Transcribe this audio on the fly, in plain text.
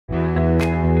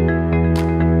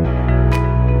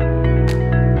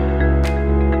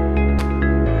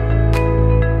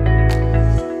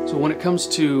comes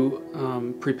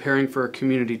to preparing for a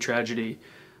community tragedy,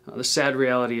 the sad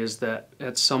reality is that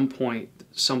at some point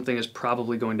something is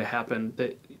probably going to happen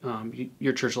that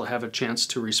your church will have a chance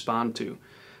to respond to.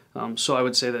 So I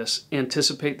would say this: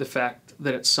 anticipate the fact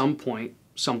that at some point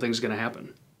something's going to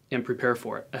happen and prepare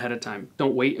for it ahead of time.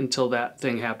 Don't wait until that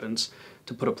thing happens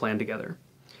to put a plan together.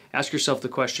 Ask yourself the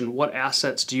question: what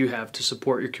assets do you have to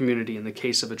support your community in the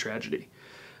case of a tragedy?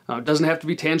 It doesn't have to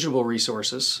be tangible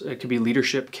resources. It could be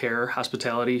leadership, care,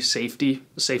 hospitality, safety,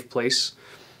 a safe place,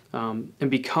 and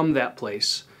become that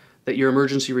place that your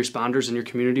emergency responders in your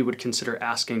community would consider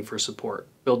asking for support.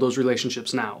 Build those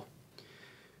relationships now.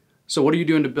 So what are you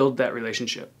doing to build that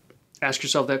relationship? Ask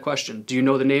yourself that question. Do you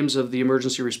know the names of the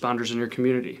emergency responders in your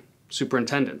community,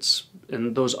 superintendents,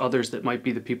 and those others that might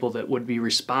be the people that would be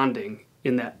responding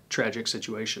in that tragic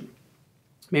situation?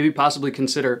 Maybe possibly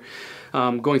consider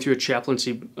going through a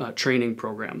chaplaincy training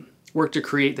program. Work to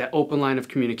create that open line of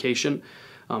communication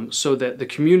so that the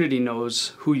community knows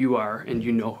who you are and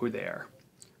you know who they are.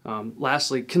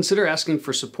 Lastly, consider asking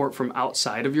for support from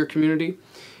outside of your community.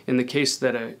 In the case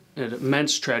that an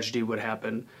immense tragedy would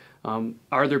happen,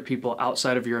 are there people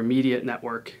outside of your immediate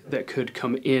network that could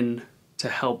come in to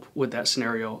help with that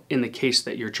scenario in the case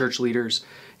that your church leaders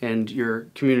and your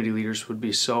community leaders would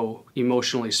be so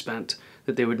emotionally spent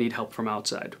that they would need help from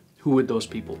outside? Who would those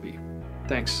people be?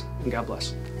 Thanks, and God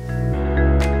bless.